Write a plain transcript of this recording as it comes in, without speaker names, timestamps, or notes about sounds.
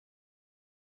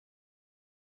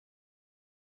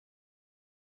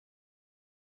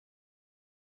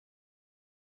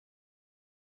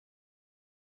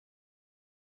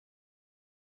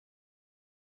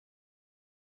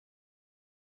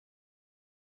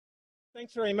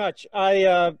Thanks very much.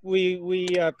 We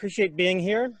appreciate being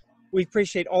here. We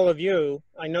appreciate all of you.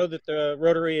 I know that the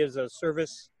Rotary is a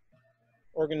service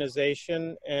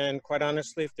organization, and quite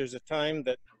honestly, if there's a time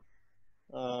that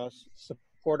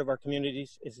support of our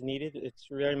communities is needed, it's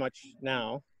very much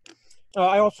now.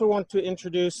 I also want to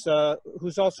introduce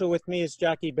who's also with me is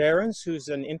Jackie Behrens, who's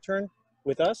an intern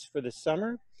with us for the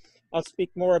summer. I'll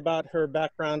speak more about her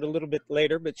background a little bit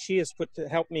later, but she has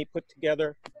helped me put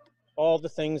together all the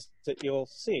things that you'll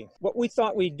see. What we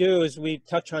thought we'd do is we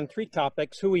touch on three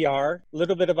topics: who we are, a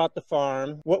little bit about the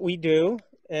farm, what we do,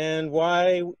 and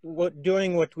why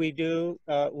doing what we do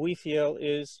we feel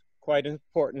is quite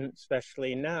important,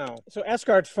 especially now. So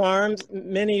Asgaard Farm,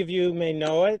 many of you may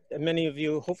know it, and many of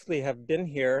you hopefully have been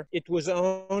here. It was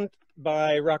owned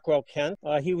by Rockwell Kent.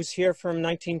 He was here from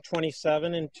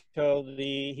 1927 until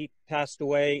he passed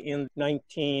away in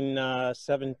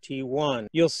 1971.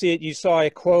 You'll see it. You saw a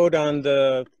quote on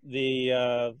the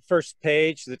first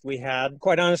page that we had.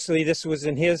 Quite honestly, this was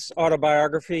in his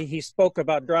autobiography. He spoke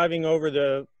about driving over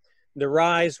the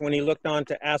rise when he looked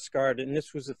onto Asgard, and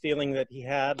this was the feeling that he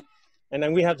had. And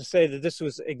then we have to say that this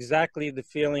was exactly the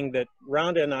feeling that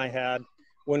Rhonda and I had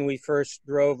when we first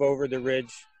drove over the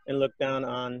ridge and looked down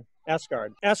on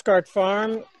Asgard. Asgard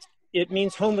Farm, it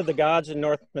means home of the gods in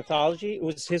Norse mythology. It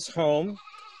was his home.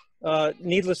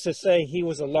 Needless to say, he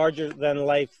was a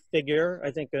larger-than-life figure.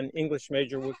 I think an English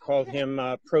major would call him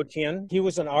protean. He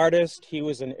was an artist. He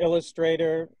was an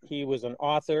illustrator. He was an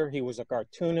author. He was a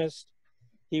cartoonist.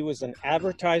 He was an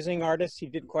advertising artist. He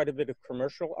did quite a bit of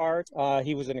commercial art.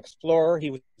 He was an explorer. He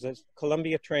was a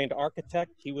Columbia-trained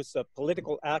architect. He was a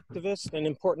political activist. And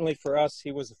importantly for us,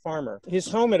 he was a farmer. His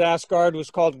home at Asgard was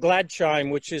called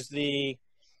Gladsheim, which is the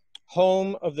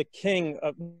home of the king,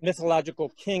 mythological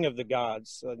king of the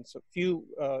gods. And so few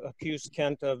accused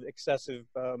Kent of excessive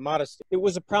modesty. It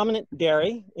was a prominent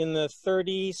dairy in the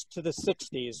 30s to the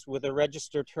 60s with a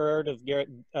registered herd of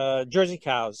Jersey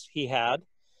cows he had.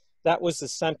 That was the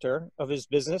center of his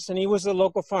business, and he was a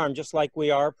local farm, just like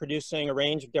we are, producing a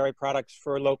range of dairy products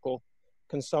for local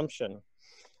consumption.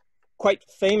 Quite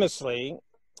famously,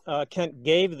 Kent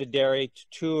gave the dairy to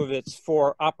two of its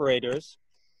four operators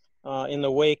in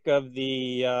the wake of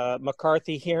the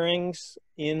McCarthy hearings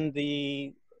in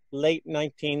the late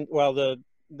the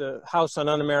House on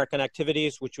Un-American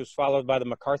Activities, which was followed by the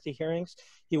McCarthy hearings.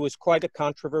 He was quite a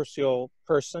controversial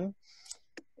person,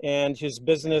 and his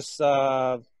business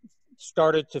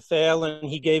started to fail, and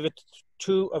he gave it to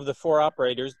two of the four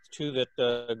operators, two that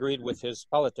agreed with his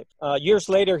politics. Years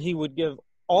later, he would give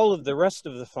all of the rest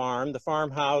of the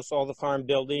farmhouse, all the farm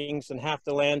buildings, and half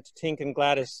the land to Tink and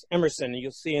Gladys Emerson.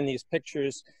 You'll see in these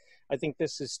pictures, I think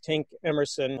this is Tink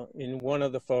Emerson in one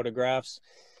of the photographs.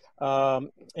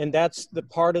 And that's the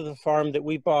part of the farm that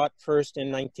we bought first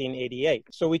in 1988.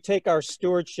 So we take our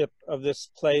stewardship of this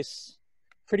place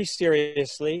pretty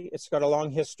seriously. It's got a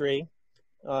long history.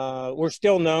 We're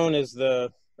still known as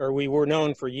we were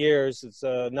known for years as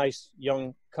a nice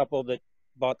young couple that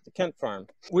bought the Kent farm.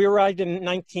 We arrived in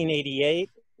 1988.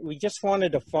 We just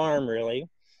wanted a farm, really.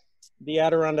 The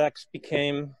Adirondacks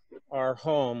became our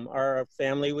home. Our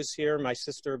family was here, my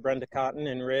sister Brenda Cotton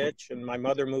and Rich, and my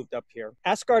mother moved up here.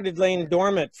 Asgard had lain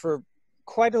dormant for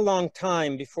quite a long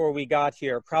time before we got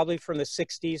here, probably from the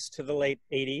 60s to the late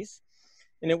 80s.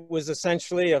 And it was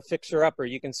essentially a fixer-upper.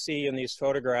 You can see in these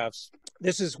photographs.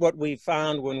 This is what we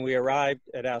found when we arrived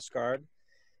at Asgard.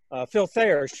 Phil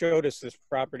Thayer showed us this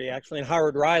property, actually, and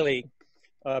Howard Riley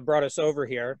brought us over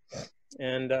here.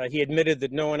 And he admitted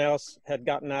that no one else had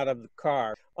gotten out of the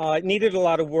car. It needed a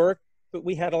lot of work, but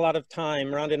we had a lot of time.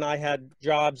 Rhonda and I had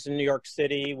jobs in New York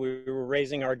City. We were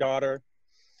raising our daughter.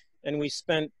 And we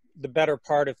spent the better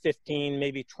part of 15,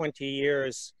 maybe 20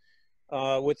 years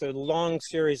with a long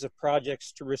series of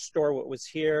projects to restore what was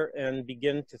here and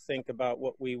begin to think about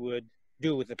what we would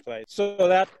do with the place. So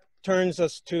that turns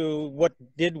us to what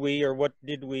did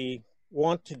we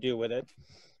want to do with it.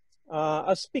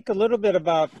 I'll speak a little bit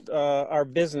about our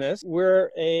business. We're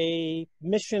a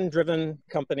mission-driven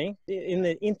company. In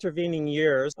the intervening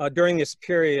years, during this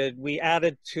period, we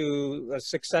added to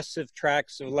successive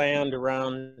tracts of land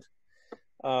around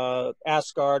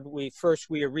Asgard. We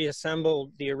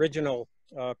reassembled the original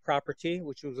property,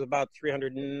 which was about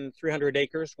 300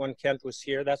 acres when Kent was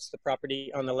here. That's the property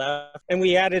on the left. And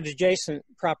we added adjacent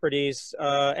properties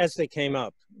as they came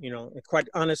up. You know, quite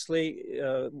honestly,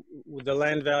 the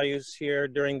land values here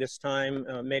during this time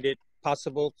made it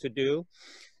possible to do.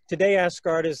 Today,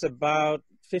 Asgard is about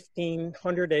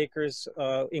 1,500 acres,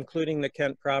 including the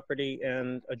Kent property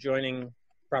and adjoining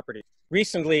property.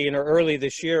 Recently, early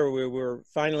this year, we were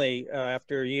finally,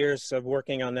 after years of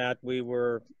working on that,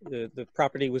 the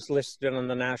property was listed on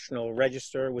the National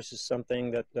Register, which is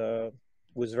something that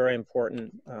was very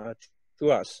important to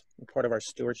us, part of our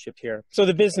stewardship here. So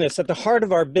the business, at the heart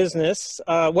of our business,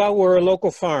 well, we're a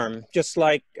local farm, just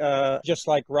like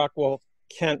Rockwell,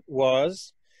 Kent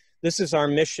was. This is our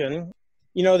mission.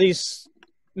 You know, these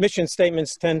mission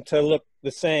statements tend to look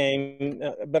the same,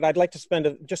 but I'd like to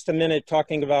spend just a minute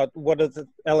talking about what are the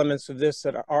elements of this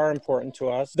that are important to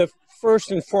us. The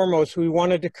first and foremost, we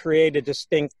wanted to create a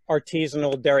distinct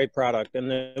artisanal dairy product, and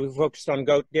we focused on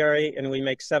goat dairy, and we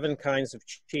make 7 kinds of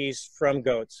cheese from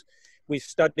goats. We've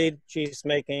studied cheese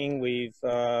making. We've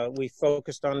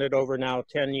focused on it over now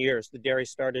 10 years. The dairy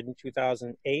started in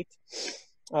 2008.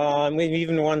 We've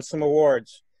even won some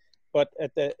awards. But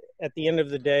at the end of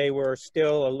the day, we're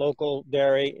still a local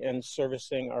dairy and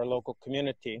servicing our local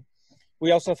community.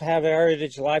 We also have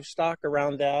heritage livestock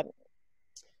around that.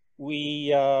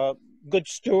 Good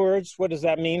stewards, what does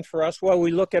that mean for us? Well,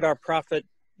 we look at our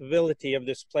profitability of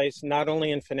this place, not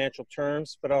only in financial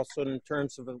terms, but also in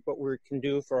terms of what we can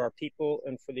do for our people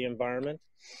and for the environment.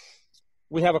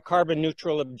 We have a carbon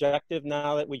neutral objective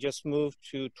now that we just moved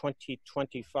to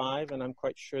 2025, and I'm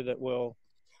quite sure that we'll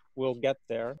get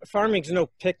there. Farming's no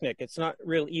picnic. It's not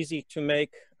real easy to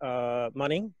make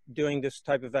money doing this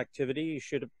type of activity. You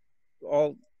should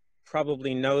all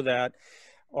probably know that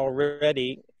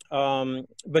already.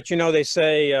 But you know, they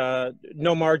say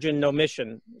no margin, no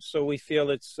mission. So we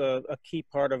feel it's a key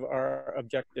part of our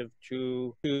objective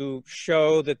to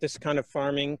show that this kind of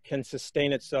farming can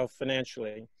sustain itself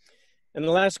financially. And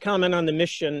the last comment on the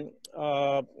mission,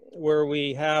 where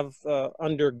we have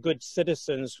under good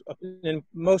citizens, the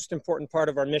most important part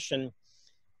of our mission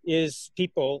is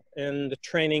people and the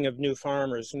training of new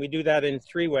farmers. And we do that in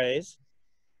 3 ways.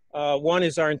 One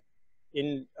is our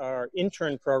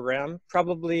intern program.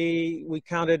 Probably we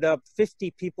counted up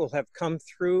 50 people have come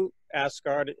through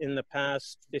Asgaard in the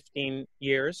past 15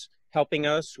 years, helping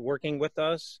us, working with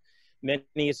us.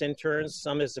 Many as interns,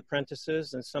 some as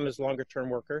apprentices, and some as longer term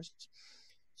workers.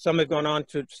 Some have gone on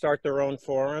to start their own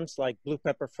forums like Blue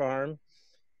Pepper Farm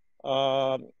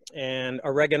and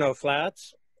Oregano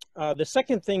Flats. The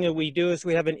second thing that we do is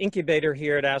we have an incubator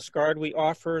here at Asgaard. We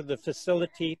offer the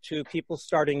facility to people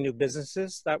starting new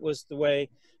businesses. That was the way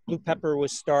Blue Pepper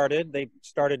was started. They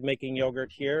started making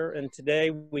yogurt here. And today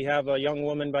we have a young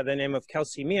woman by the name of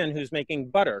Kelsey Meehan who's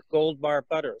making butter, Gold Bar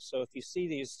butter. So if you see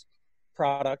these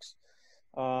products,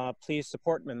 please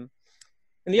support them.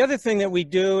 And the other thing that we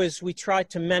do is we try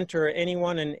to mentor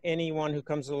anyone who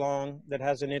comes along that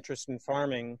has an interest in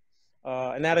farming.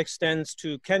 And that extends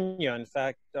to Kenya. In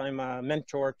fact, I'm a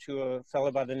mentor to a fellow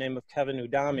by the name of Kevin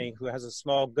Udami, who has a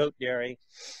small goat dairy,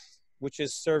 which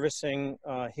is servicing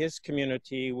his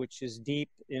community, which is deep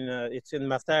in, it's in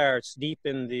Mathare, it's deep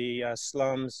in the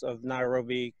slums of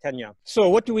Nairobi, Kenya. So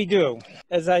what do we do?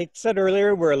 As I said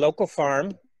earlier, we're a local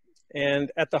farm.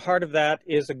 And at the heart of that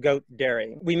is a goat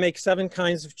dairy. We make 7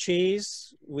 kinds of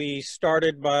cheese. We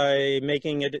started by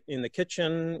making it in the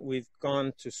kitchen. We've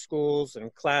gone to schools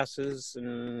and classes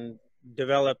and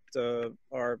developed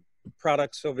our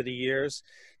products over the years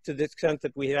to the extent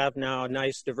that we have now a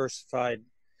nice diversified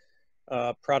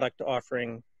product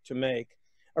offering to make.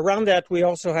 Around that, we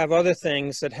also have other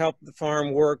things that help the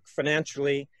farm work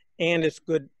financially, and it's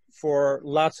good for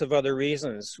lots of other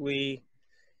reasons.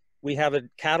 We have a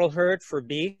cattle herd for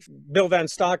beef. Bill Van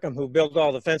Stockham, who built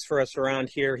all the fence for us around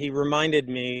here, he reminded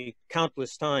me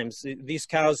countless times, these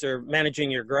cows are managing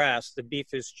your grass. The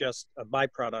beef is just a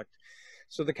byproduct.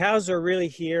 So the cows are really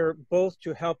here both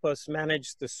to help us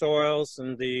manage the soils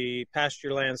and the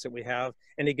pasture lands that we have,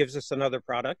 and it gives us another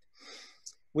product.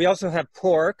 We also have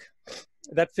pork.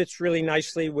 That fits really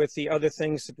nicely with the other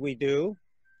things that we do.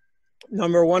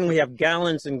 Number one, we have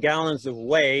gallons and gallons of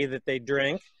whey that they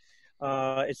drink.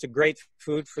 It's a great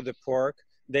food for the pork.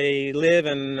 They live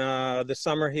in the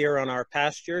summer here on our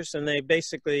pastures, and they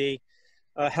basically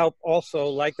help also,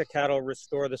 like the cattle,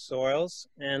 restore the soils.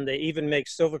 And they even make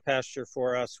silvopasture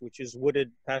for us, which is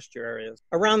wooded pasture areas.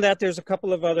 Around that, there's a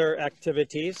couple of other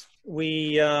activities.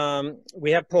 We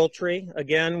have poultry.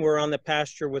 Again, we're on the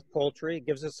pasture with poultry. It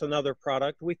gives us another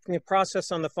product. We can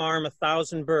process on the farm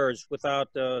 1,000 birds without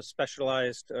a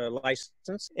specialized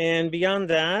license. And beyond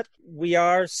that, we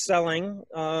are selling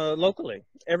locally.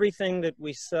 Everything that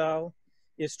we sell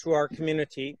is to our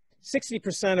community.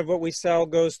 60% of what we sell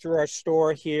goes through our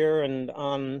store here and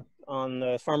on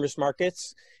the farmers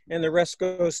markets, and the rest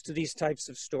goes to these types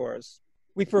of stores.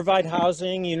 We provide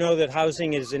housing. You know that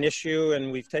housing is an issue,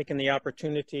 and we've taken the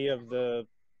opportunity of the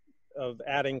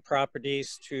adding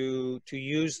properties to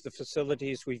use the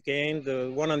facilities we've gained.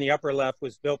 The one on the upper left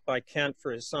was built by Kent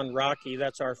for his son Rocky.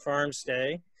 That's our farm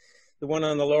stay. The one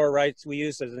on the lower right we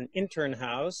use as an intern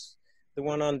house. The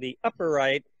one on the upper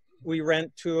right we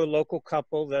rent to a local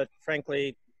couple that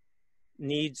frankly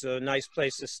needs a nice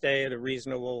place to stay at a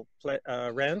reasonable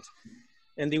rent.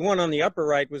 And the one on the upper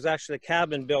right was actually a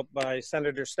cabin built by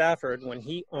Senator Stafford when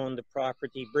he owned the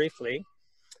property briefly.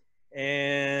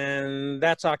 And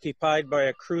that's occupied by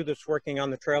a crew that's working on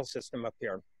the trail system up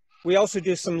here. We also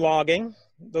do some logging.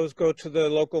 Those go to the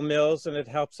local mills, and it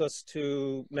helps us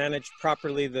to manage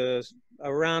properly the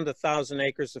around 1,000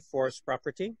 acres of forest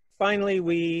property. Finally,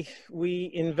 we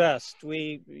invest.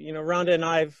 Rhonda and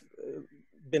I've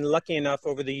been lucky enough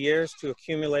over the years to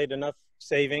accumulate enough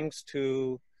savings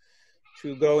to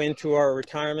go into our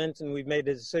retirement, and we've made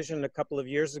a decision a couple of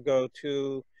years ago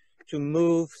to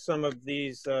move some of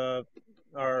these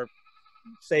our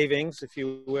savings, if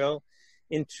you will,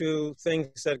 into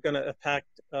things that are going to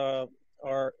impact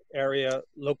our area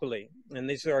locally. And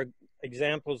these are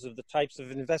examples of the types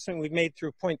of investment we've made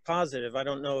through Point Positive. I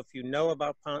don't know if you know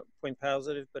about Point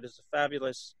Positive, but it's a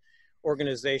fabulous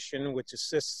organization which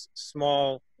assists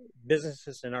small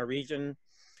businesses in our region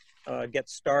get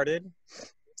started.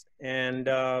 And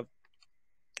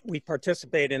we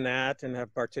participate in that and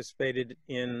have participated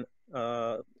in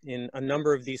a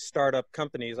number of these startup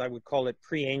companies. I would call it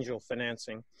pre-angel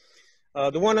financing.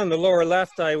 The one on the lower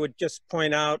left, I would just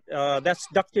point out, that's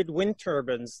ducted wind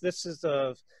turbines. This is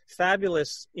a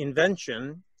fabulous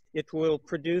invention. It will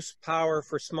produce power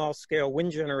for small-scale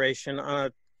wind generation on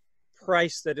a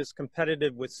price that is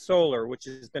competitive with solar, which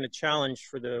has been a challenge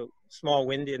for the small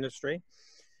wind industry.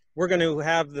 We're going to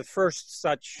have the first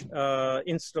such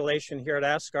installation here at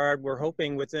Asgaard. We're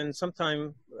hoping within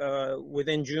sometime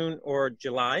within June or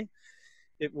July.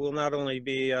 It will not only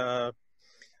be a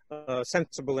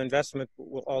sensible investment, but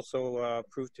will also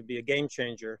prove to be a game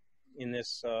changer in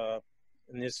this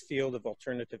field of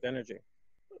alternative energy.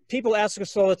 People ask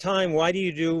us all the time, why do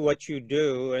you do what you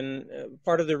do? And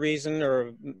part of the reason, or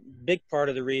a big part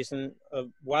of the reason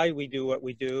of why we do what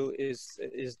we do is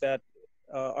that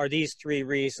are these three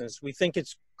reasons. We think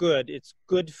it's good. It's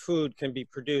good food can be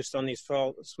produced on these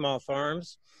small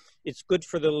farms. It's good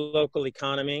for the local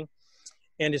economy,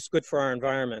 and it's good for our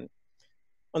environment.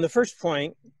 On the first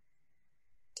point,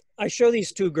 I show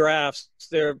these two graphs.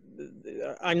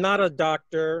 I'm not a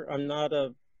doctor. I'm not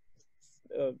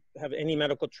have any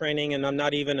medical training, and I'm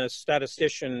not even a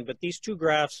statistician, but these two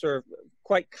graphs are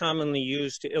quite commonly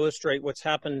used to illustrate what's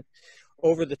happened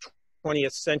over the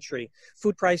 20th century.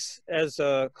 Food price as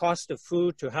a cost of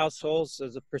food to households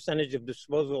as a percentage of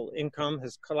disposable income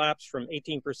has collapsed from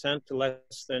 18% to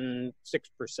less than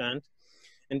 6%.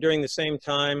 And during the same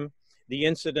time, the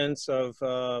incidence of,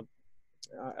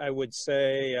 I would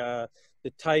say,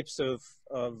 the types of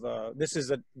this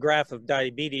is a graph of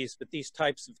diabetes, but these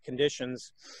types of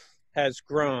conditions has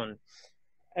grown.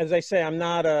 As I say, I'm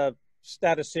not a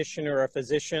statistician or a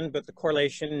physician, but the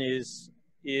correlation is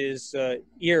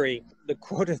eerie. The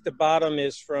quote at the bottom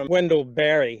is from Wendell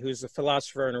Berry, who's a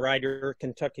philosopher and writer,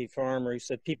 Kentucky farmer. He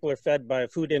said, people are fed by a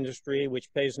food industry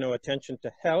which pays no attention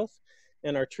to health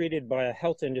and are treated by a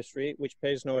health industry which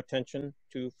pays no attention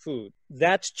to food.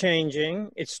 That's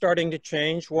changing. It's starting to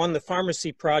change. One, the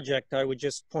pharmacy project I would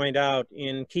just point out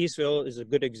in Keysville is a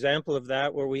good example of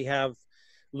that, where we have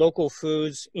local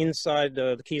foods inside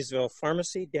the Keysville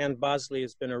pharmacy. Dan Bosley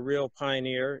has been a real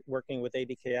pioneer working with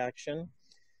ADK Action.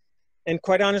 And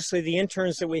quite honestly, the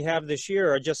interns that we have this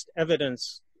year are just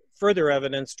evidence, further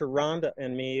evidence to Rhonda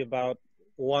and me about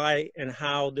why and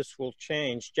how this will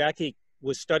change. Jackie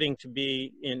was studying to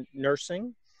be in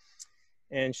nursing,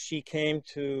 and she came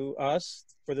to us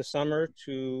for the summer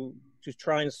to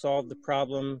try and solve the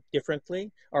problem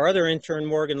differently. Our other intern,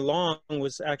 Morgan Long,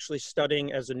 was actually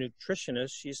studying as a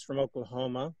nutritionist. She's from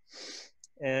Oklahoma,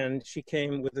 and she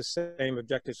came with the same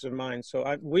objectives in mind.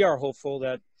 So we are hopeful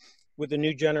that with the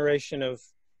new generation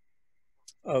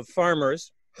of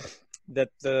farmers, that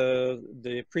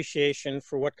the appreciation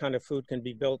for what kind of food can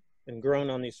be built and grown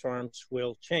on these farms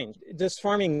will change. Does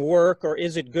farming work, or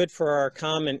is it good for our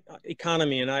common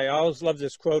economy? And I always love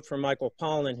this quote from Michael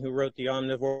Pollan, who wrote The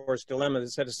Omnivore's Dilemma,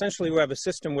 that said, essentially we have a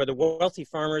system where the wealthy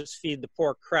farmers feed the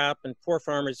poor crap and poor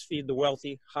farmers feed the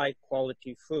wealthy high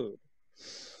quality food.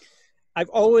 I've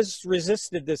always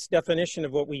resisted this definition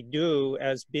of what we do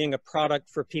as being a product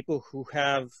for people who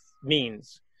have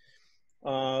means.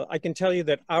 I can tell you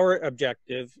that our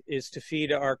objective is to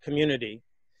feed our community.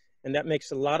 And that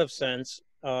makes a lot of sense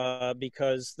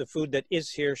because the food that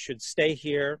is here should stay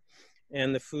here,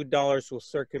 and the food dollars will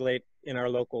circulate in our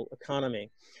local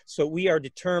economy. So we are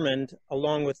determined,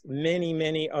 along with many,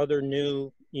 many other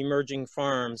new emerging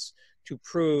farms, to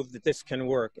prove that this can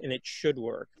work, and it should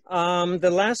work. The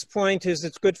last point is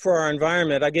it's good for our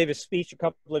environment. I gave a speech a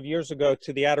couple of years ago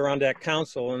to the Adirondack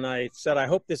Council, and I said, I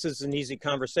hope this is an easy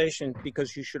conversation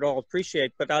because you should all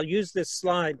appreciate, but I'll use this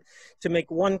slide to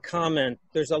make one comment.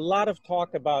 There's a lot of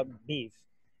talk about beef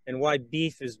and why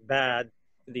beef is bad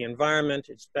for the environment,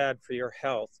 it's bad for your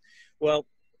health. Well,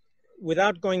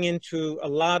 without going into a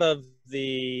lot of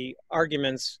the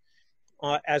arguments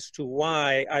as to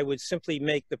why, I would simply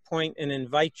make the point and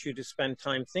invite you to spend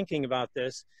time thinking about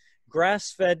this.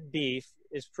 Grass-fed beef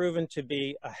is proven to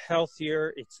be a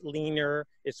healthier, it's leaner,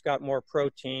 it's got more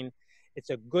protein, it's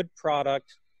a good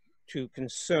product to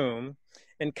consume.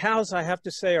 And cows, I have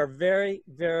to say, are very,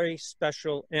 very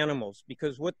special animals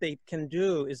because what they can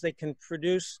do is they can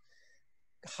produce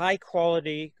high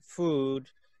quality food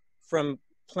from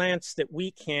plants that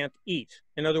we can't eat.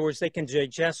 In other words, they can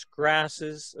digest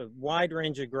grasses, a wide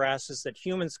range of grasses that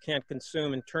humans can't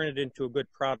consume and turn it into a good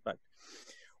product.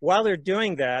 While they're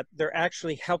doing that, they're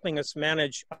actually helping us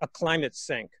manage a climate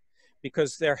sink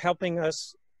because they're helping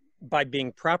us by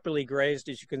being properly grazed,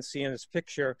 as you can see in this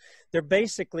picture. They're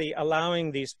basically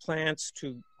allowing these plants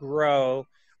to grow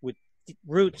with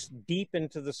roots deep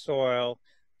into the soil,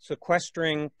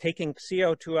 sequestering, taking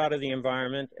CO2 out of the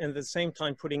environment, and at the same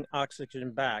time putting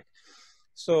oxygen back.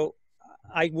 So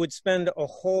I would spend a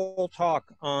whole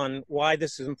talk on why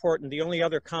this is important. The only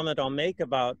other comment I'll make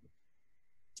about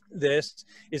this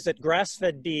is that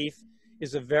grass-fed beef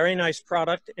is a very nice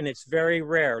product and it's very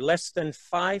rare. Less than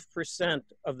 5%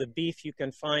 of the beef you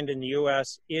can find in the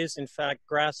US is in fact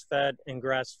grass-fed and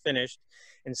grass-finished,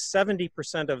 and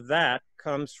 70% of that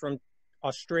comes from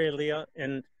Australia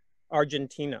and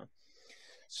Argentina.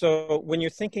 So when you're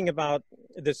thinking about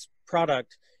this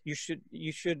product, you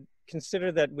should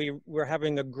consider that we're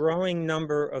having a growing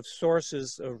number of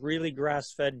sources of really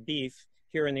grass-fed beef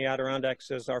here in the Adirondacks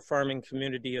as our farming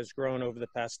community has grown over the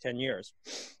past 10 years.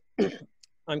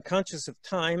 I'm conscious of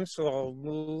time, so I'll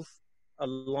move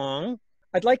along.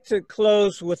 I'd like to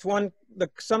close with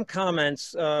some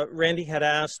comments. Randy had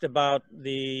asked about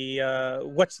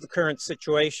what's the current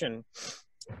situation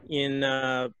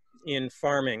in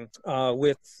farming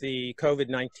with the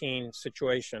COVID-19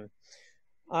 situation.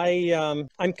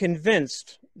 I'm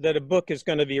convinced that a book is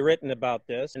going to be written about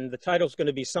this, and the title is going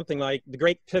to be something like The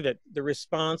Great Pivot, the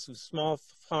Response of Small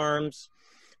Farms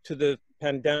to the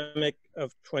Pandemic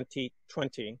of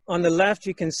 2020. On the left,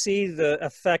 you can see the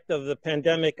effect of the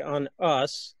pandemic on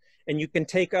us, and you can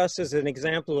take us as an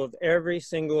example of every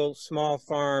single small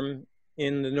farm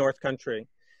in the North Country.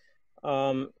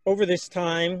 Over this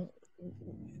time,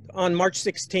 on March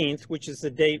 16th, which is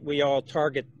the date we all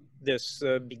target this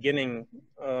beginning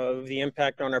of the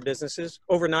impact on our businesses,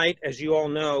 overnight, as you all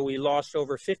know, we lost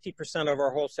over 50% of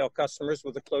our wholesale customers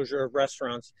with the closure of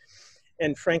restaurants.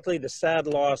 And frankly, the sad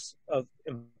loss of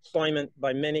employment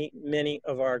by many, many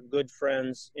of our good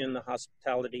friends in the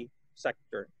hospitality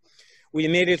sector. We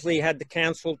immediately had to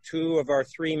cancel 2 of our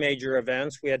 3 major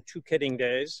events. We had 2 kidding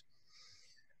days.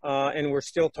 And we're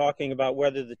still talking about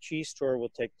whether the cheese tour will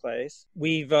take place.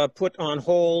 We've put on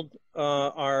hold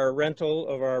our rental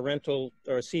of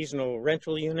our seasonal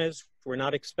rental units. We're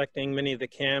not expecting many of the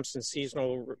camps and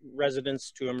seasonal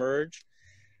residents to emerge.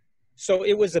 So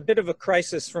it was a bit of a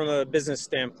crisis from a business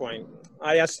standpoint.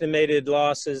 I estimated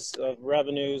losses of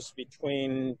revenues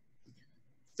between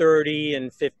 30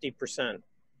 and 50%.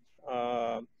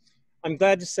 I'm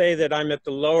glad to say that I'm at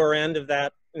the lower end of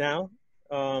that now.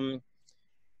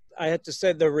 I had to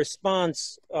say the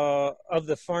response of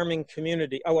the farming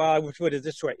community, I would put it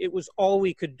this way, it was all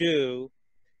we could do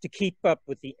to keep up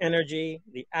with the energy,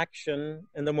 the action,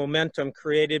 and the momentum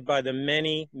created by the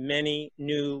many, many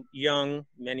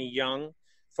young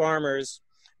farmers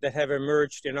that have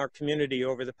emerged in our community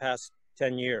over the past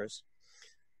 10 years.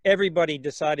 Everybody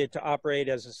decided to operate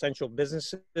as essential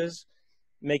businesses,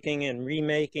 making and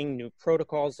remaking new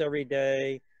protocols every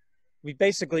day. We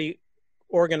basically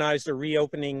organized a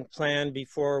reopening plan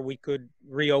before we could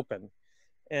reopen.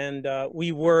 And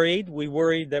we worried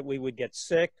that we would get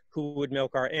sick, who would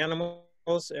milk our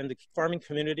animals, and the farming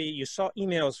community. You saw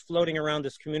emails floating around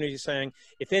this community saying,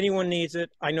 if anyone needs it,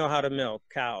 I know how to milk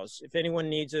cows. If anyone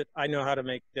needs it, I know how to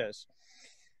make this.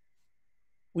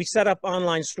 We set up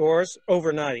online stores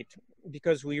overnight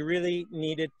because we really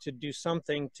needed to do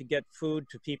something to get food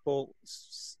to people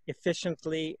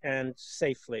efficiently and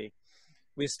safely.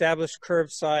 We established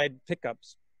curbside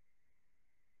pickups.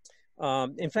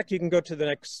 In fact, you can go to the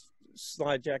next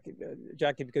slide,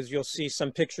 Jackie, because you'll see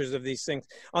some pictures of these things.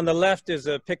 On the left is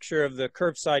a picture of the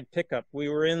curbside pickup. We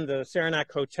were in the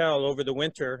Saranac Hotel over the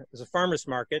winter as a farmer's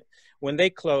market. When they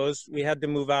closed, we had to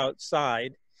move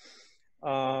outside.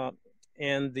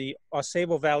 And the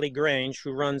Ausable Valley Grange,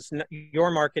 who runs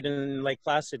your market in Lake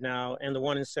Placid now and the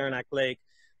one in Saranac Lake,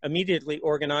 immediately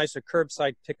organized a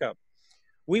curbside pickup.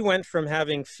 We went from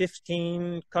having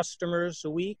 15 customers a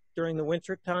week during the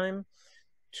winter time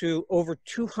to over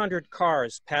 200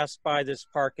 cars passed by this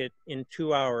market in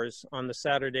 2 hours on the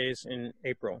Saturdays in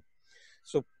April.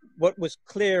 So what was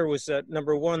clear was that,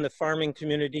 number one, the farming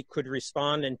community could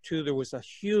respond, and two, there was a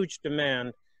huge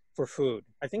demand for food.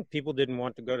 I think people didn't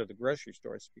want to go to the grocery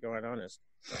stores, to be quite honest.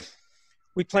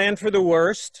 We planned for the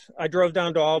worst. I drove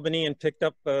down to Albany and picked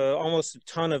up almost a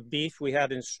ton of beef we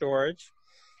had in storage.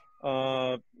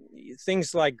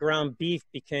 Things like ground beef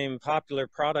became popular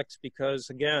products because,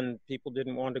 again, people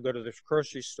didn't want to go to the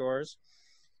grocery stores.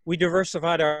 We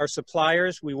diversified our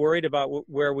suppliers. We worried about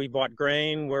where we bought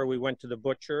grain, where we went to the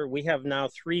butcher. We have now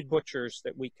 3 butchers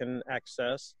that we can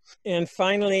access. And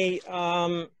finally,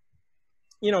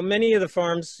 you know, many of the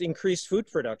farms increased food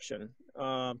production.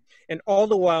 And all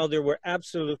the while, there were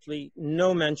absolutely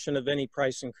no mention of any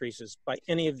price increases by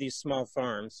any of these small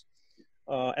farms.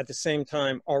 At the same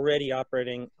time, already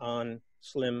operating on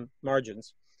slim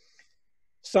margins.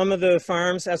 Some of the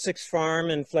farms, Essex Farm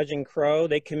and Fledgling Crow,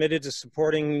 they committed to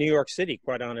supporting New York City,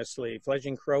 quite honestly.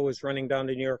 Fledgling Crow was running down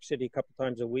to New York City a couple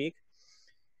times a week.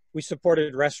 We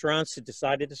supported restaurants that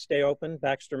decided to stay open,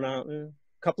 Baxter Mountain.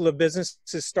 A couple of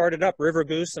businesses started up, River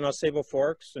Goose and Ausable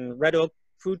Forks, and Red Oak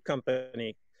Food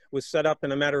Company was set up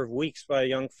in a matter of weeks by a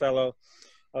young fellow,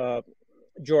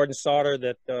 Jordan Sauter,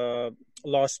 that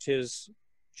lost his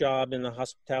job in the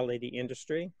hospitality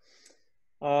industry.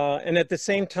 And at the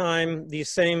same time, these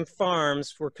same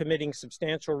farms were committing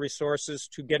substantial resources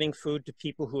to getting food to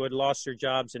people who had lost their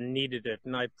jobs and needed it.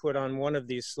 And I put on one of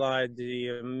these slides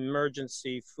the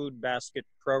emergency food basket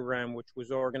program, which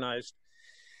was organized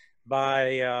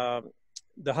by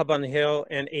the Hub on the Hill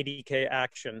and ADK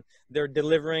Action. They're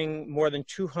delivering more than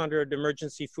 200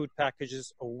 emergency food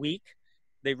packages a week.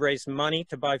 They've raised money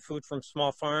to buy food from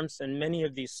small farms, and many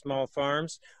of these small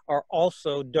farms are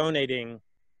also donating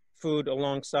food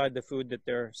alongside the food that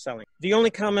they're selling. The only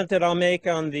comment that I'll make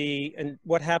on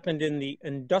what happened in the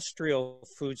industrial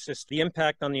food system, the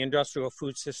impact on the industrial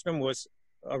food system was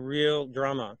a real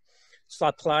drama.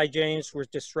 Supply chains were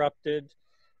disrupted.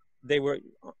 They were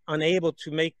unable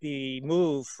to make the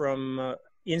move from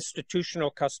institutional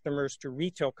customers to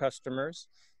retail customers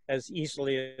as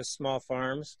easily as small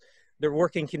farms. Their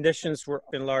working conditions were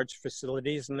in large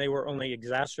facilities, and they were only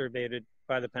exacerbated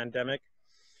by the pandemic.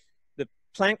 The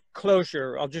plant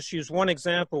closure, I'll just use one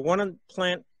example. One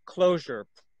plant closure,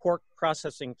 pork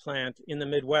processing plant in the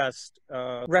Midwest,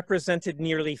 represented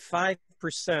nearly 5%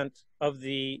 of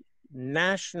the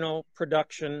national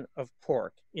production of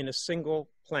pork in a single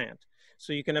plant.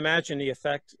 So you can imagine the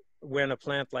effect when a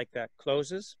plant like that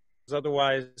closes.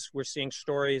 Otherwise, we're seeing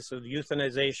stories of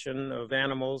euthanization of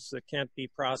animals that can't be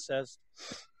processed,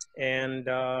 and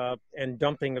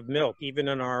dumping of milk, even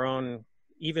in our own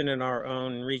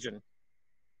region.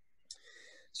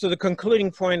 So the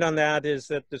concluding point on that is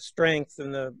that the strength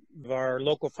of our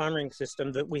local farming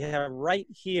system that we have right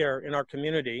here in our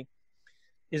community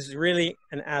is really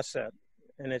an asset,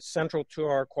 and it's central to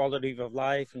our quality of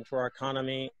life and to our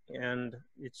economy, and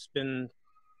it's been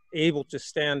able to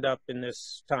stand up in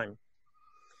this time.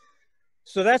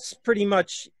 So that's pretty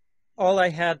much all I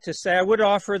had to say. I would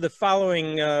offer the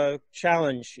following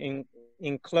challenge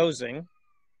in closing.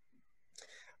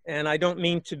 And I don't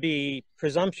mean to be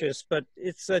presumptuous, but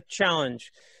it's a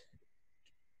challenge.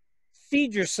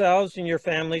 Feed yourselves and your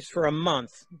families for a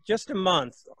month, just a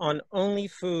month, on only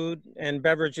food and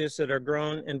beverages that are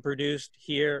grown and produced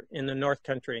here in the North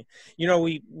Country. You know,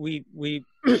 we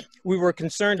were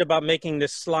concerned about making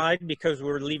this slide because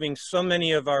we're leaving so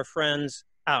many of our friends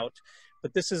out.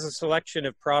 But this is a selection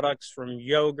of products from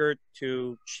yogurt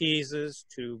to cheeses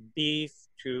to beef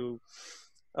to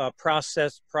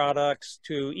processed products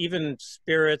to even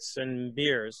spirits and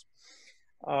beers.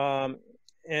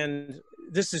 And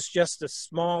this is just a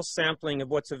small sampling of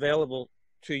what's available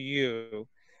to you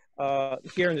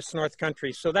here in this North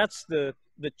Country. So that's the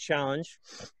challenge.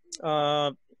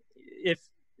 If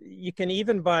you can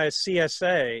even buy a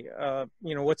CSA,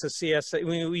 you know, what's a CSA?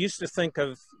 We used to think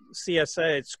of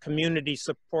CSA, it's community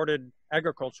supported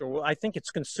agriculture. Well, I think it's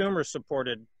consumer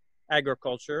supported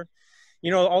agriculture. You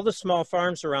know, all the small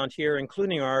farms around here,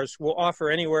 including ours, will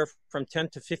offer anywhere from 10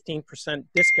 to 15%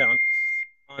 discount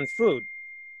on food.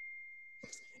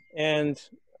 And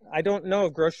I don't know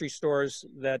of grocery stores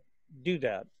that do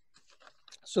that.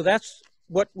 So that's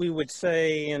what we would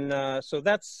say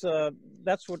that's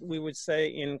what we would say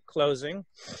in closing.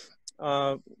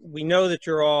 We know that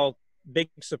you're all big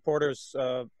supporters,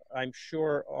 I'm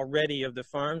sure, already of the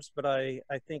farms, but I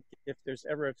think if there's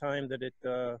ever a time that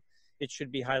it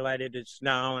should be highlighted, it's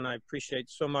now, and I appreciate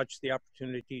so much the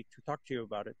opportunity to talk to you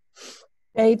about it.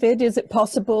 David, is it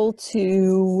possible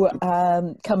to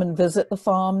come and visit the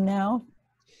farm now?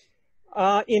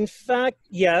 In fact,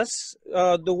 yes.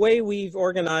 The way we've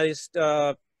organized,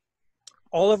 all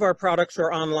of our products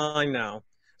are online now.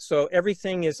 So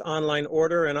everything is online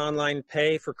order and online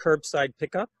pay for curbside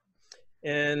pickup.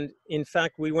 And in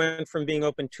fact, we went from being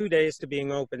open 2 days to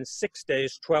being open 6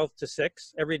 days, 12 to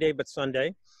 6, every day but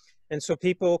Sunday. And so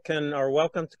people are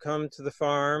welcome to come to the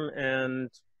farm and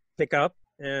pick up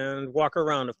and walk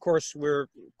around. Of course, we're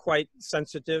quite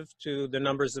sensitive to the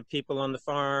numbers of people on the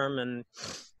farm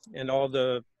and all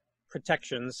the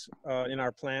protections in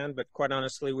our plan, but quite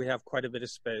honestly, we have quite a bit of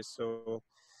space. So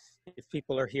if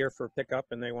people are here for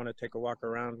pickup and they want to take a walk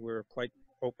around, we're quite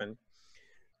open.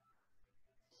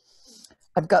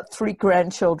 I've got 3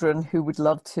 grandchildren who would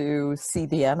love to see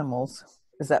the animals.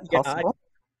 Is that possible?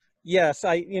 Yes,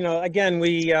 again,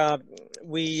 we've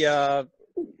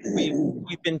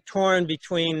been torn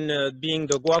between being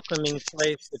the welcoming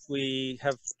place that we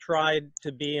have tried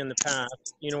to be in the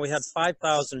past. We had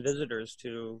 5,000 visitors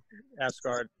to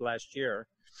Asgaard last year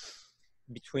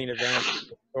between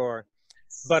events,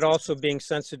 but also being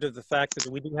sensitive to the fact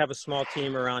that we do have a small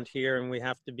team around here, and we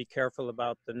have to be careful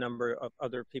about the number of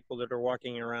other people that are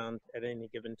walking around at any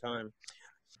given time.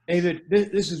 David,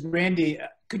 this is Randy.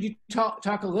 Could you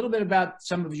talk a little bit about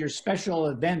some of your special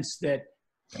events that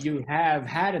you have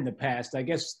had in the past? I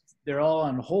guess they're all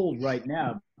on hold right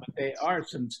now, but they are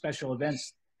some special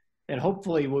events that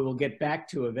hopefully we will get back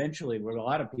to eventually, where a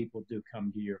lot of people do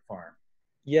come to your farm.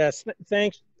 Yes,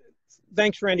 thanks,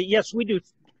 Randy. Yes, we do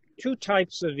 2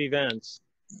 types of events,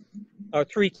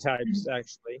 3 types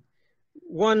actually.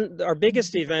 One, our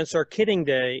biggest events are Kidding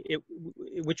Day,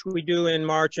 which we do in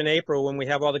March and April when we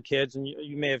have all the kids, and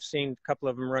you may have seen a couple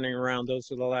of them running around.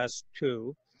 Those are the last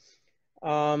 2.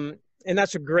 And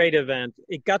that's a great event.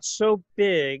 It got so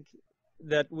big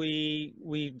that we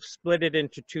split it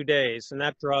into 2 days, and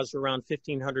that draws around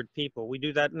 1,500 people. We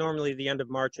do that normally the end of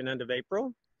March and end of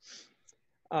April.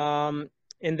 And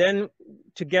then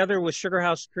together with Sugar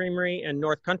House Creamery and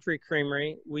North Country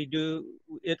Creamery,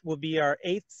 it will be our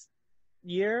 8th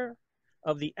year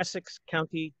of the Essex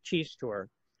County Cheese Tour.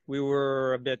 We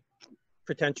were a bit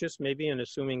pretentious maybe in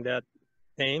assuming that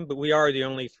name, but we are the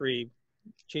only 3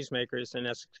 cheesemakers in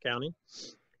Essex County.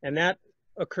 And that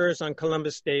occurs on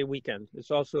Columbus Day weekend. It's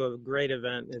also a great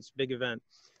event. It's a big event.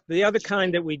 The other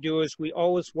kind that we do is we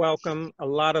always welcome a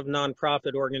lot of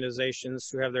nonprofit organizations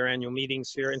who have their annual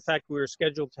meetings here. In fact, we were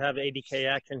scheduled to have ADK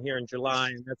Action here in July,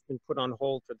 and that's been put on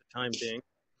hold for the time being.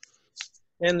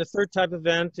 And the third type of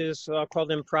event is, I'll call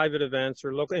them private events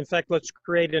or local. In fact, let's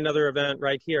create another event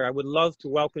right here. I would love to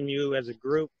welcome you as a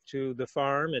group to the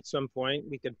farm at some point.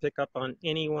 We could pick up on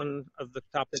any one of the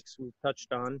topics we've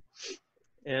touched on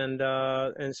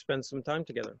and spend some time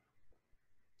together.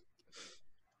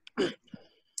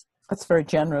 That's very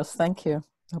generous. Thank you.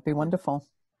 That'll be wonderful.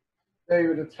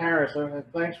 David, it's Harris.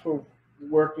 Thanks for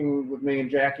working with me and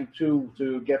Jackie too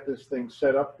to get this thing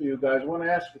set up for you guys. I want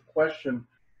to ask a question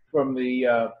from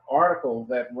the article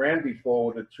that Randy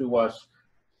forwarded to us.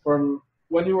 From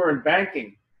when you were in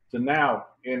banking to now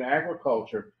in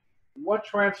agriculture, what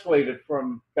translated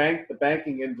from the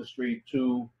banking industry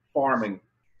to farming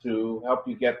to help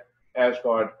you get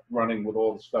Asgaard running with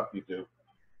all the stuff you do?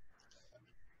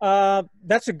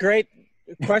 That's a great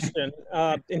question.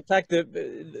 In fact,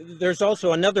 there's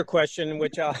also another question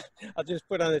which I'll just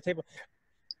put on the table.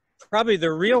 Probably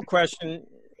the real question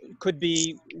could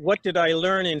be, what did I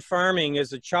learn in farming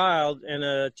as a child and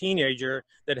a teenager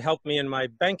that helped me in my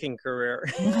banking career?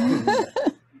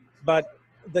 But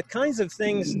the kinds of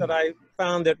things that I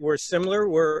found that were similar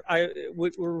were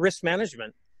risk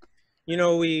management.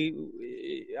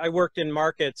 I worked in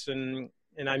markets and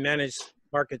I managed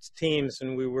markets teams,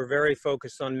 and we were very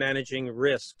focused on managing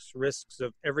risks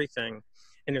of everything.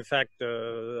 And in fact,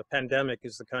 the pandemic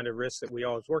is the kind of risk that we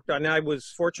always worked on. And I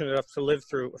was fortunate enough to live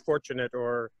through,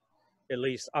 or at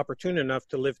least opportune enough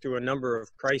to live through a number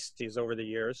of crises over the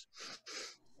years.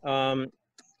 But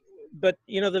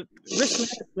the risk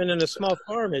management in a small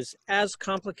farm is as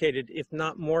complicated, if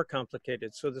not more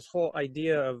complicated. So this whole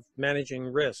idea of managing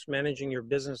risk, managing your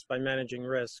business by managing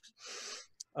risks,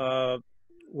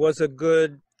 was a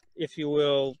good, if you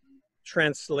will,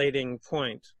 translating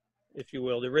point, if you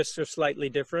will. The risks are slightly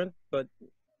different, but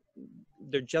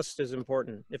they're just as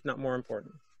important, if not more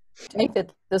important.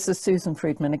 David, this is Susan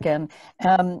Friedman again.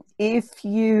 If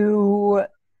you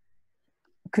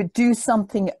could do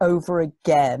something over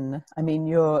again, I mean,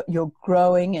 you're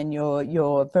growing and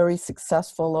you're very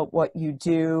successful at what you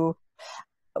do,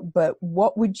 but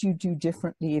what would you do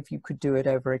differently if you could do it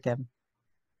over again?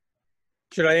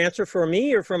 Should I answer for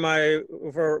me or for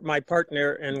my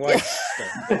partner and wife?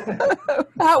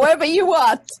 However you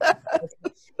want.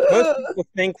 Most people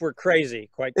think we're crazy,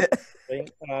 quite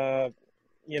frankly.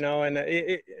 You know, and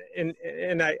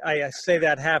I say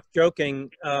that half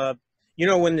joking. You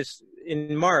know, when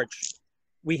in March,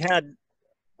 we had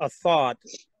a thought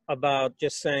about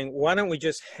just saying, why don't we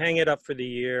just hang it up for the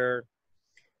year?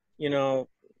 You know,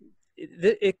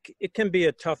 it can be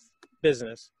a tough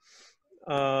business.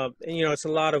 And, you know, it's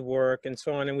a lot of work and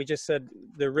so on. And we just said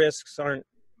the risks aren't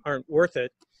worth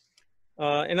it.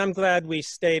 And I'm glad we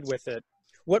stayed with it.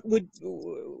 What would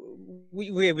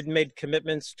we had made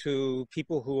commitments to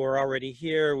people who are already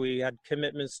here. We had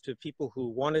commitments to people who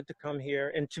wanted to come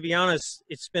here. And to be honest,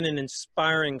 it's been an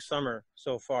inspiring summer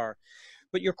so far.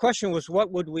 But your question was,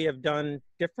 what would we have done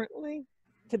differently?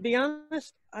 To be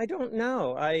honest, I don't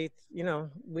know. You know,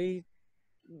 we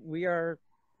are,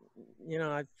 you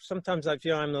know, sometimes I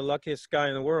feel I'm the luckiest guy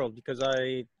in the world because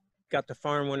I got to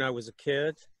farm when I was a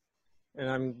kid, and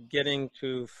I'm getting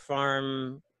to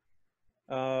farm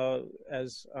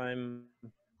as I'm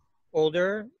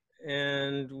older,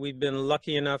 and we've been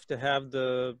lucky enough to have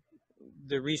the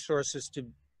resources to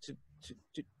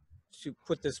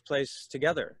put this place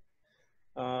together.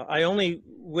 I only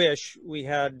wish we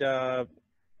had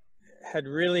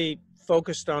really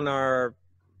focused on our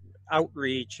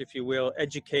outreach, if you will,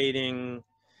 educating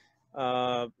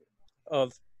of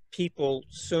people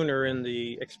sooner in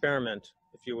the experiment,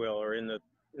 if you will, or in the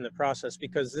process,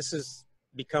 because this is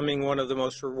becoming one of the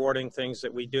most rewarding things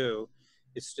that we do,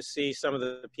 is to see some of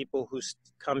the people who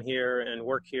come here and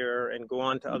work here and go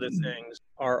on to other things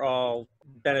are all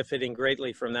benefiting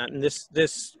greatly from that. And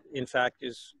this in fact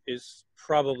is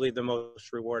probably the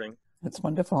most rewarding. That's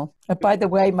wonderful. By the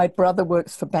way, my brother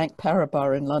works for Bank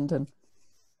Paribas in London.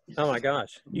 Oh my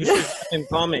gosh, you should have him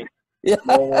call me. Yeah.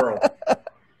 Small world.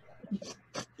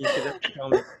 You should have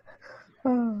him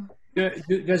call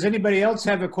me. Does anybody else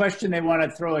have a question they want to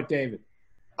throw at David?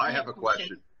 I have a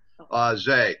question.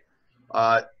 Zay,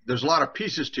 there's a lot of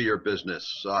pieces to your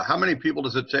business. How many people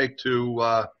does it take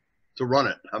to run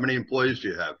it? How many employees do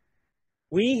you have?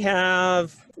 We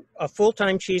have a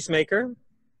full-time cheesemaker,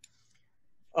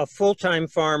 a full-time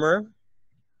farmer,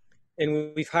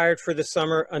 and we've hired for the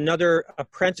summer another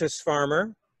apprentice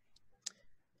farmer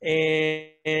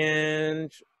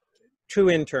and 2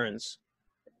 interns.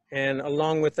 And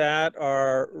along with that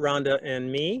are Rhonda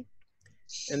and me.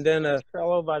 And then a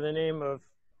fellow by the name of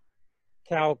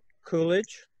Cal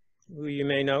Coolidge, who you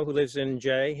may know, who lives in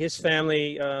Jay. His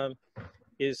family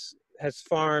has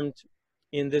farmed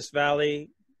in this valley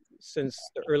since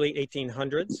the early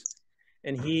 1800s.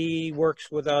 And he works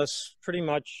with us pretty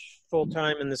much full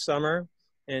time in the summer.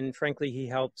 And frankly, he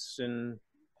helps in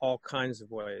all kinds of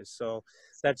ways. So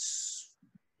that's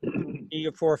 3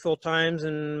 or 4 full times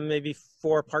and maybe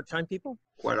 4 part-time people.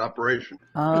 Quite operation.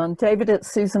 David,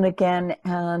 it's Susan again,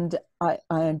 and I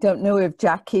don't know if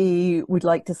Jackie would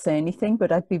like to say anything,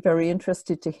 but I'd be very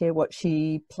interested to hear what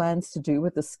she plans to do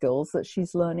with the skills that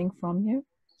she's learning from you.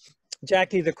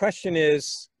 Jackie, the question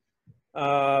is,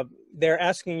 they're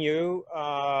asking you,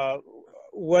 how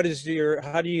do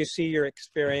you see your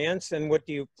experience, and what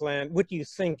do you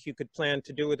think you could plan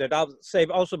to do with it? I'll say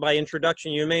also by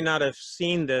introduction, you may not have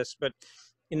seen this, but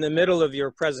in the middle of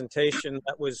your presentation,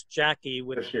 that was Jackie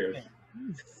with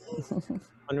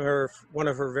on one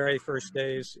of her very first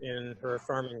days in her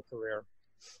farming career.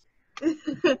 Here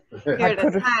it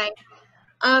is. Hi.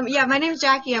 Yeah, my name's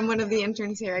Jackie. I'm one of the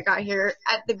interns here. I got here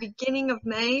at the beginning of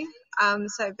May,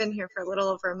 so I've been here for a little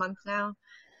over a month now.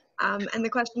 And the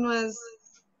question was,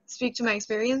 speak to my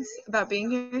experience about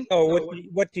being here. Oh,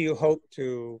 what do you hope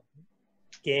to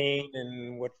gain,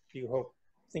 and what do you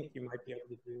think you might be able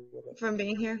to do with it? From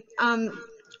being here?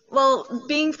 Well,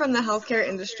 being from the healthcare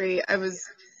industry, I was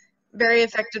very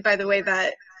affected by the way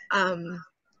that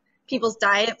people's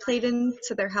diet played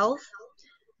into their health.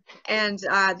 And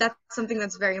that's something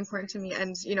that's very important to me.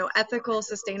 And, you know, ethical,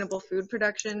 sustainable food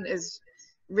production is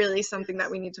really something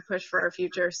that we need to push for our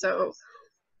future. So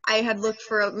I had looked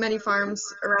for many farms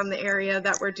around the area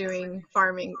that were doing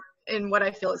farming in what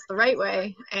I feel is the right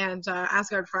way. And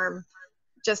Asgaard Farm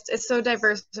just is so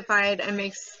diversified and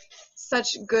makes such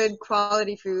good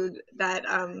quality food that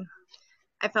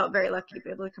I felt very lucky to be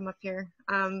able to come up here.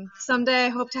 Someday I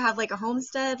hope to have like a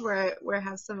homestead where I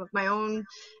have some of my own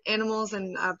animals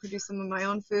and produce some of my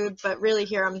own food. But really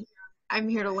here I'm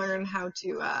here to learn how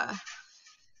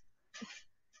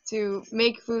to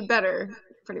make food better,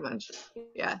 pretty much.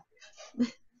 Yeah.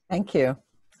 Thank you.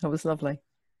 That was lovely.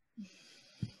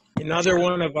 Another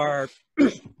one of our,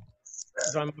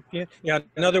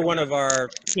 another one of our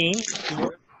team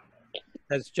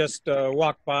has just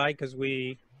walked by because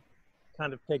we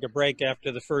kind of take a break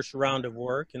after the first round of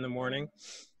work in the morning.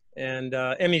 And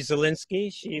Emmy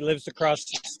Zielinski, she lives across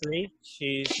the street.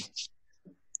 She's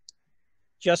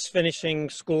just finishing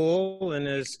school and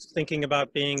is thinking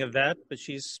about being a vet, but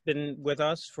she's been with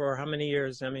us for how many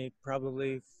years, Emmy?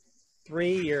 Probably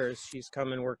 3 years. She's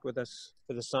come and worked with us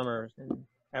for the summer, and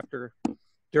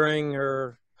during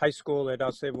her high school at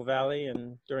Ausable Valley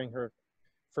and during her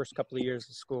first couple of years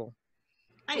of school.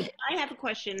 I have a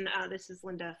question. This is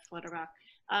Linda Flutterbach.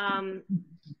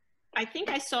 I think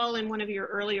I saw in one of your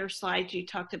earlier slides you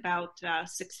talked about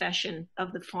succession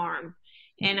of the farm,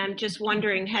 and I'm just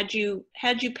wondering, had you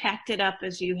packed it up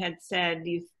as you had said,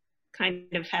 you kind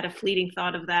of had a fleeting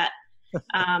thought of that.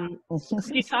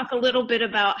 Could you talk a little bit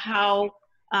about how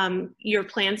your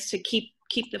plans to keep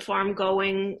the farm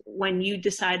going when you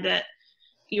decide that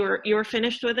you're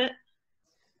finished with it?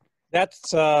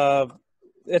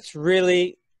 It's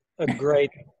really a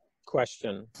great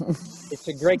question. It's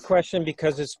a great question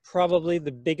because it's probably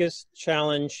the biggest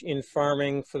challenge in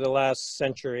farming for the last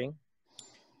century.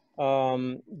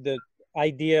 The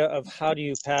idea of how do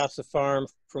you pass a farm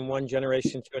from one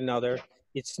generation to another.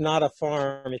 It's not a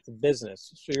farm, it's a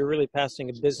business. So you're really passing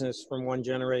a business from one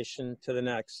generation to the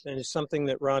next. And it's something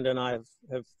that Rhonda and I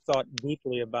have thought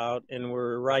deeply about, and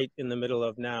we're right in the middle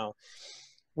of now.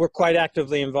 We're quite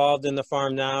actively involved in the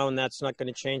farm now, and that's not going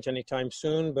to change anytime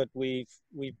soon, but we've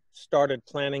started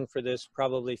planning for this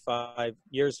probably 5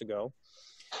 years ago.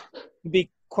 To be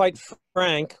quite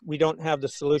frank, we don't have the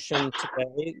solution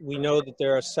today. We know that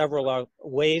there are several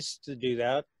ways to do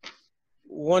that.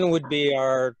 One would be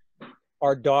our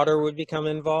daughter would become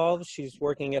involved. She's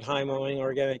working at High Mowing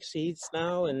Organic Seeds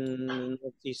now in the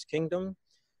Northeast Kingdom,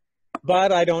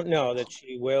 but I don't know that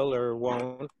she will or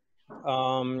won't.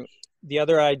 The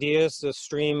other idea is the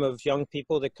stream of young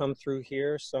people that come through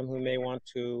here, some who may want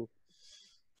to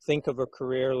think of a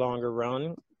career longer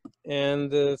run.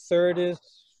 And the third is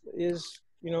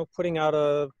putting out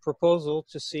a proposal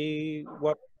to see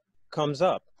what comes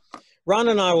up. Ron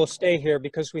and I will stay here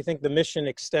because we think the mission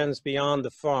extends beyond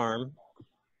the farm,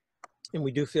 and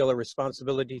we do feel a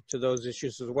responsibility to those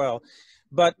issues as well.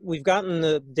 But we've gotten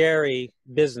the dairy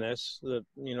business, the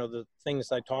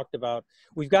things I talked about,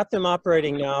 we've got them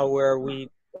operating now where we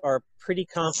are pretty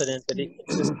confident that it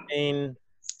can sustain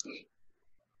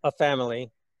a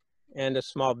family and a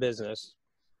small business.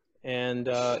 And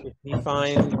if we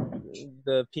find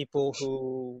the people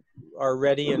who are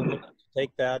ready and willing to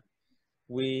take that,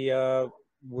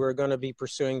 we're going to be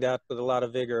pursuing that with a lot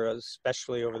of vigor,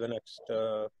 especially over the next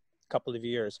couple of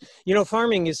years.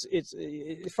 Farming's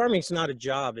not a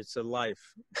job, it's a life.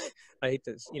 I hate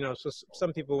this, so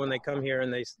some people when they come here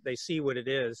and they see what it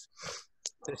is,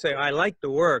 they say, I like the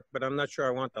work, but I'm not sure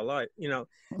I want the life,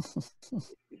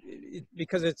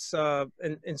 because it's,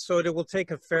 and so it will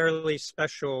take a fairly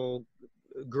special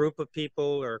group of people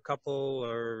or couple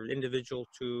or individual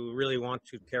to really want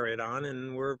to carry it on,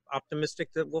 and we're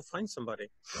optimistic that we'll find somebody.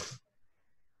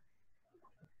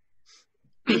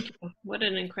 Thank you. What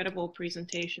an incredible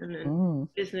presentation and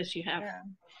business you have.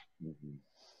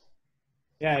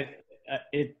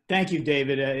 Thank you,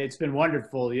 David. It's been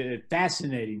wonderful.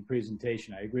 Fascinating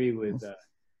presentation. I agree with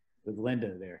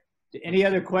Linda there. Any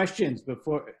other questions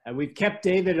before we've kept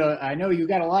David? I know you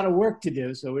got a lot of work to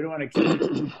do, so we don't want to keep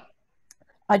you.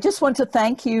 I just want to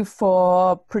thank you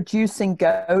for producing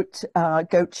goat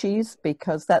cheese,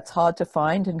 because that's hard to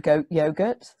find, in goat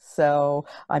yogurt. So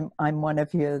I'm one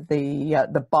of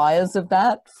the buyers of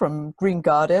that from Green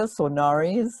Goddess or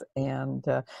Nari's, and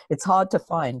it's hard to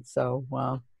find. So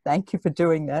thank you for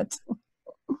doing that.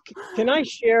 Can I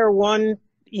share one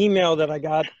email that I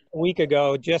got a week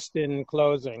ago, just in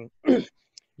closing?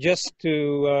 Just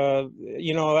to,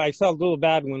 I felt a little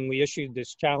bad when we issued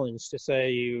this challenge to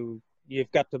say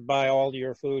you've got to buy all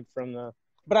your food from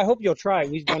but I hope you'll try.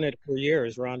 We've done it for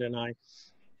years, Rhonda and I.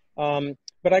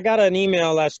 But I got an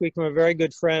email last week from a very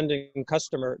good friend and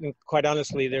customer, and quite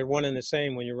honestly, they're one and the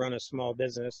same when you run a small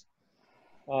business.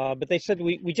 But they said,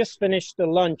 we just finished the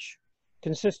lunch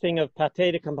consisting of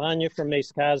pâté de campagne from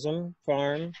Mace Chasm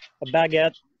Farm, a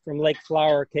baguette from Lake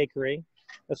Flower Cakery,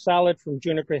 a salad from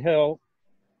Juniper Hill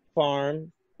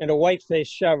Farm, and a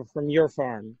white-faced chèvre from your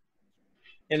farm.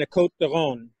 and a Côte de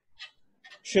Rhône.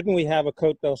 Shouldn't we have a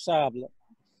Côte d'Ausable?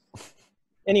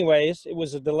 Anyways, it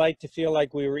was a delight to feel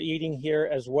like we were eating here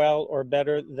as well or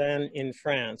better than in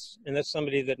France. And that's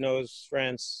somebody that knows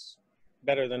France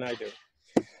better than I do.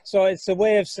 So it's a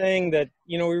way of saying that,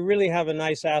 you know, we really have a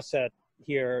nice asset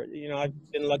here. You know,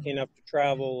 I've been lucky enough to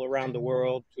travel around the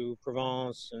world, to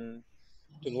Provence and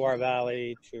to Loire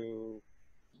Valley, to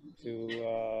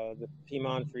the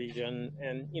Piedmont region.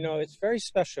 And, you know, it's very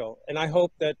special. And I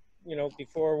hope that, you know,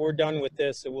 before we're done with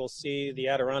this, it will see the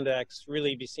Adirondacks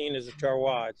really be seen as a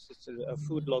terroir. It's just a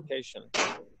food location.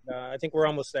 I think we're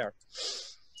almost there.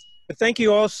 But thank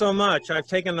you all so much. I've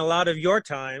taken a lot of your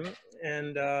time,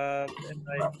 and I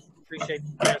appreciate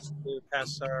the chance to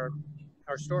pass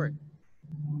our story.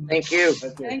 Thank you.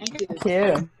 Thank you.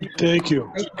 Thank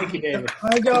you. Thank you, David.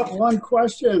 I got one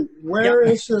question. Where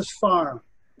is this farm?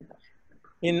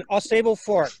 In Ausable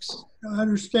Forks. I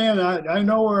understand. I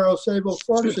know where Ausable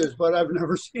Forks is, but I've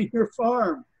never seen your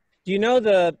farm. Do you know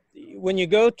when you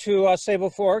go to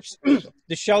Ausable Forks,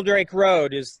 the Sheldrake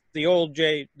Road is the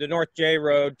North J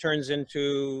Road turns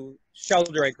into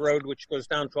Sheldrake Road, which goes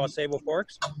down to Ausable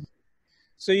Forks.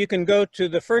 So you can go to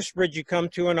the first bridge you come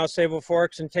to in Ausable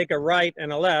Forks and take a right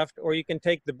and a left, or you can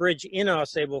take the bridge in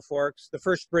Ausable Forks, the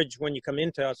first bridge when you come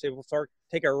into Ausable Forks,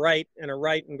 take a right and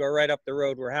go right up the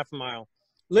road. We're half a mile.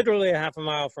 Literally a half a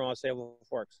mile from Ausable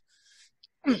Forks.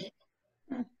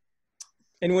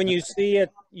 And when you see it,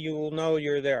 you will know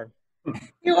you're there.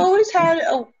 You always had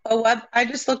a web. I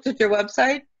just looked at your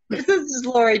website. This is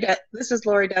Lori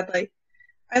Dudley.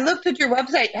 I looked at your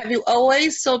website. Have you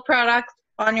always sold products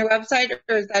on your website,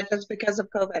 or is that just because of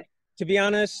COVID? To be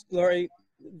honest, Lori,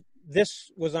 this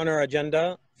was on our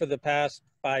agenda for the past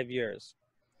 5 years.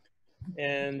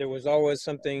 And there was always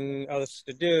something else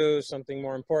to do, something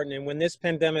more important. And when this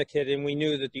pandemic hit and we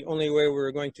knew that the only way we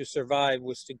were going to survive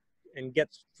was to get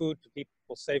food to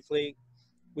people safely,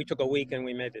 we took a week and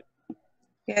we made it.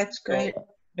 Yeah, it's great.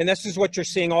 And this is what you're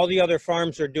seeing all the other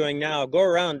farms are doing now. Go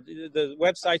around, the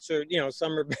websites are, you know,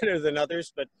 some are better than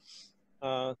others, but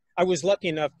I was lucky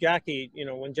enough, Jackie, you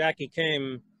know, when Jackie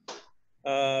came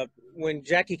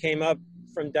up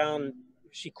from down,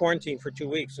 she quarantined for 2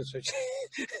 weeks, and so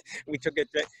we took it.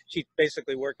 She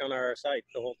basically worked on our site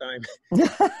the whole time.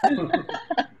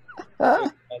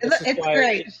 It's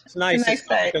great. It's nice. It's a nice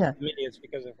site. Because of me, it's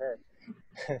because of her.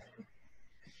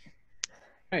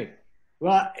 Right.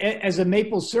 Well, as a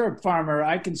maple syrup farmer,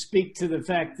 I can speak to the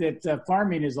fact that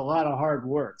farming is a lot of hard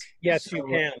work. Yes, so, you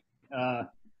can.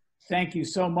 Thank you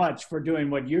so much for doing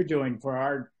what you're doing for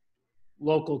our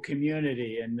local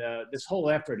community. And this whole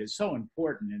effort is so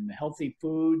important, and healthy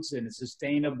foods and a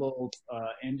sustainable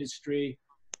industry.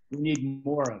 We need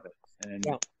more of it. And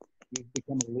you've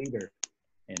become a leader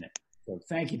in it. So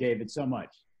thank you, David, so much.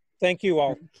 Thank you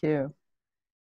all. Thank you.